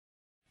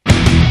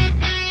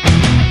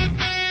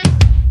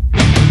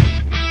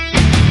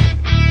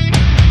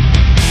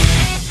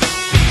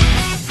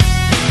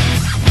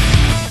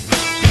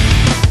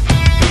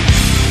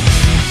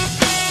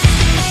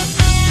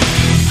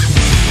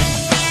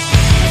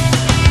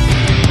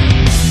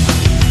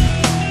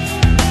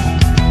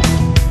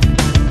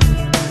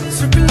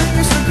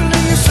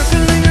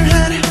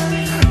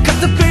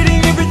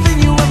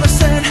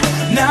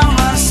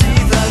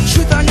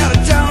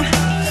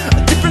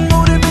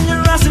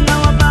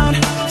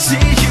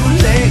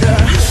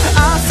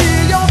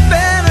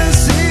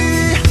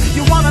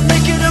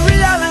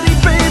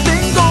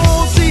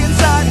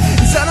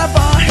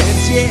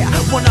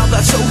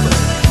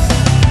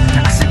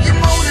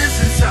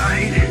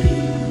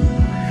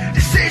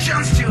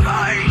decisions to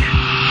hide.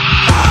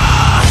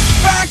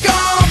 Back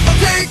up, I'll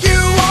take you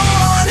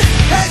on.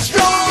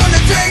 Headstrong to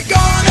take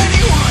on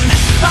anyone.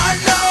 I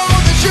know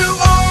that you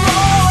are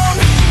wrong.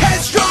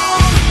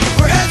 Headstrong,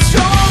 we're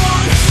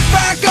headstrong.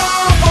 Back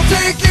up, I'll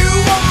take you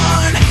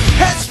on.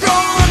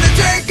 Headstrong to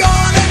take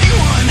on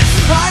anyone.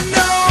 I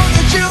know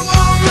that you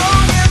are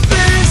wrong, and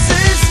this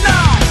is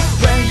not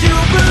where you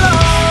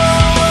belong.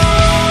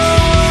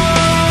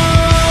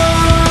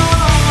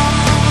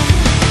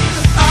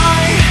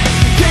 I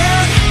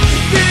can't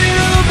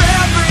give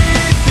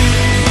everything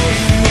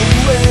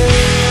away.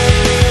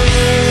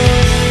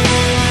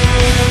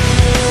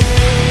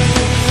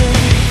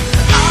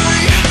 I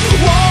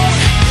won't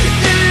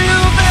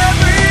give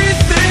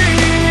everything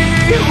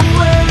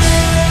away.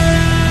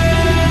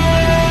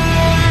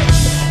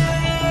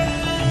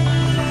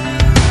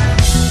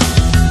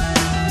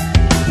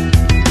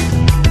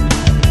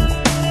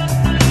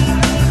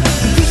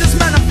 Pieces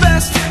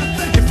manifest.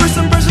 Your first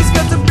impression's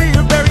got to be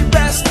your very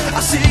best. I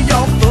see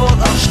you're full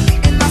of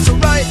shit and that's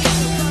alright.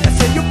 I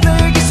say your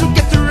biggest will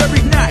get through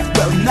every night.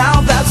 Well,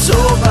 now that's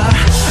over.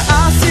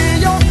 I see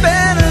your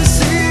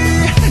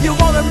fantasy. You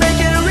wanna make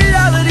it a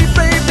reality,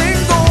 baby.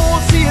 Go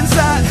see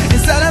inside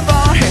of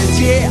our heads,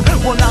 yeah.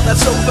 Well, now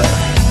that's over.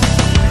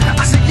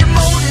 I see your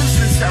motives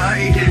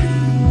inside.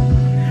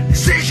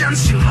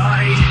 Decisions to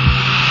hide.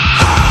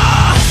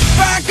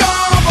 Back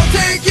up, I'll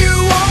take you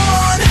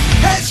on.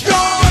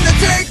 Headstrong to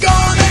take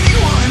on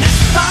anyone.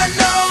 I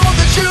know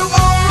that you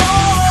are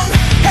wrong.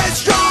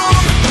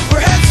 Headstrong,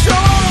 we're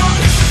headstrong.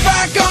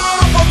 Back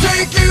up, I'll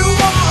take you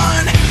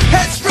on.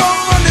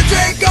 Headstrong to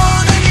take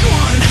on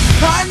anyone.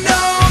 I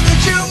know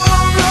that you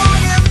are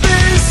wrong, and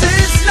this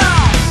is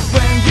not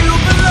where you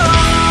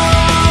belong.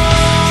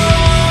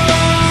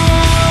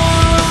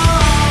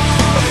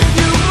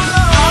 You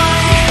belong. I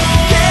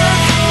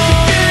can't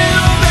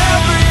give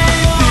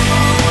everything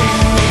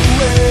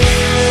away.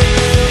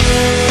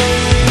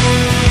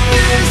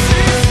 This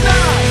is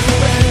not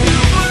where you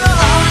belong.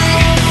 I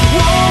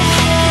won't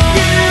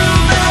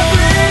give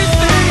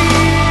everything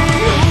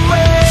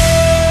away.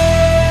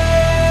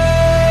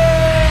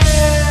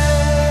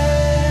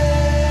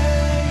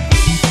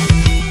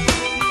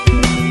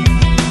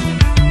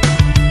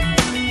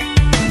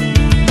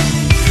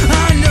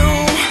 I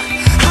know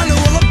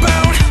all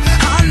about,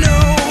 I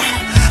know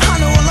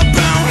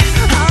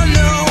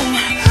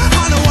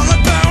all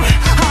about,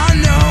 I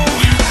know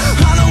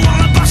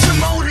all about your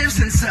motives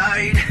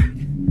inside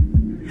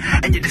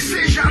and your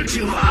decision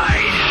to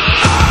hide.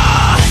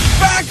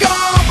 Back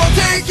up, I'll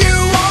take you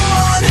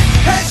on.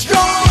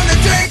 Headstrong to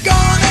take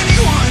on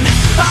anyone.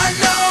 I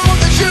know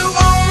that you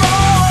are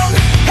wrong.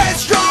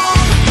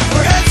 Headstrong,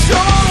 we're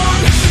headstrong.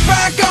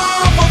 Back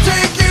up, I'll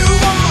take you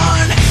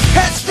on.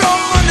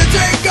 Headstrong to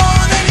take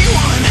on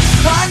anyone.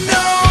 I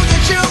know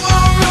that you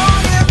are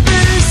wrong, and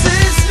this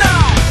is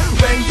not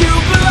where you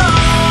belong.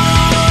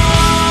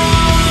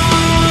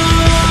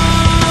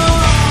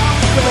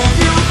 Where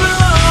you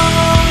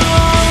belong.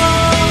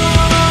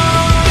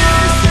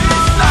 This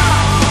is not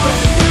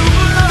where you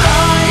belong.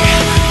 I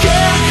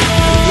can't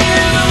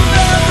give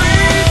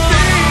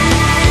everything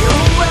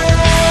away.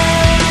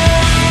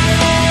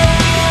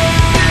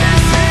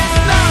 This is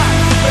not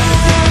where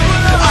you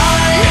belong.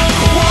 I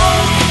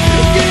won't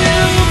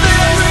give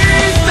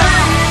everything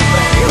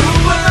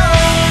away.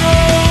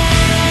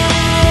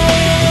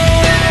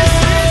 This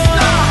is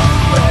not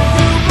where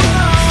you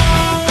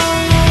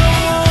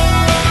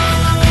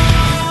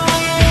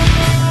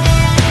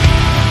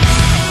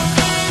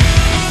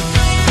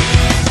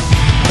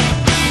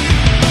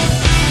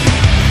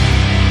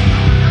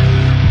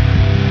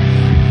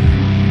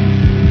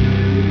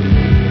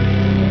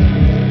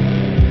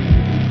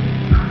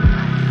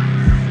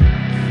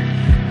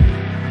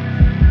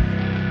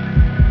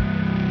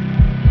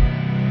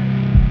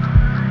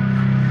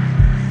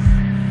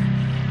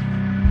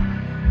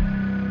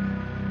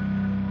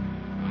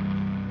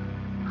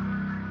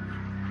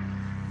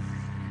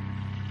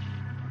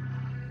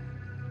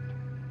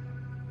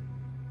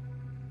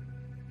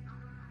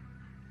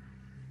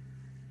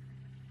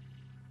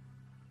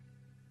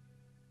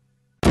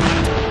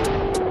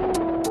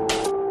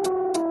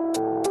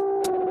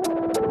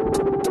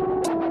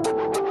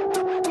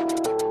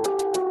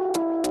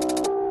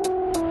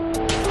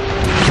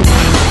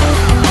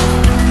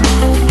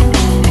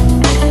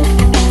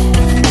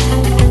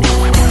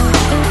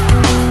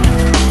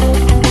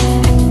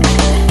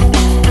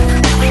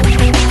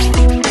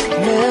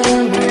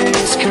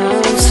Memories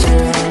come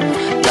soon,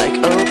 like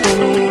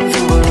opening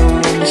the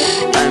wounds.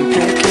 I'm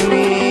picking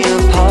me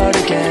apart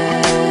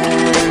again.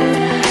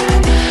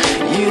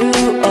 You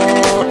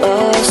all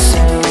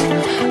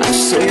assume I'm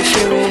safe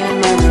here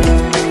in my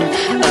room,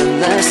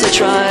 unless I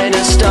try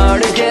to start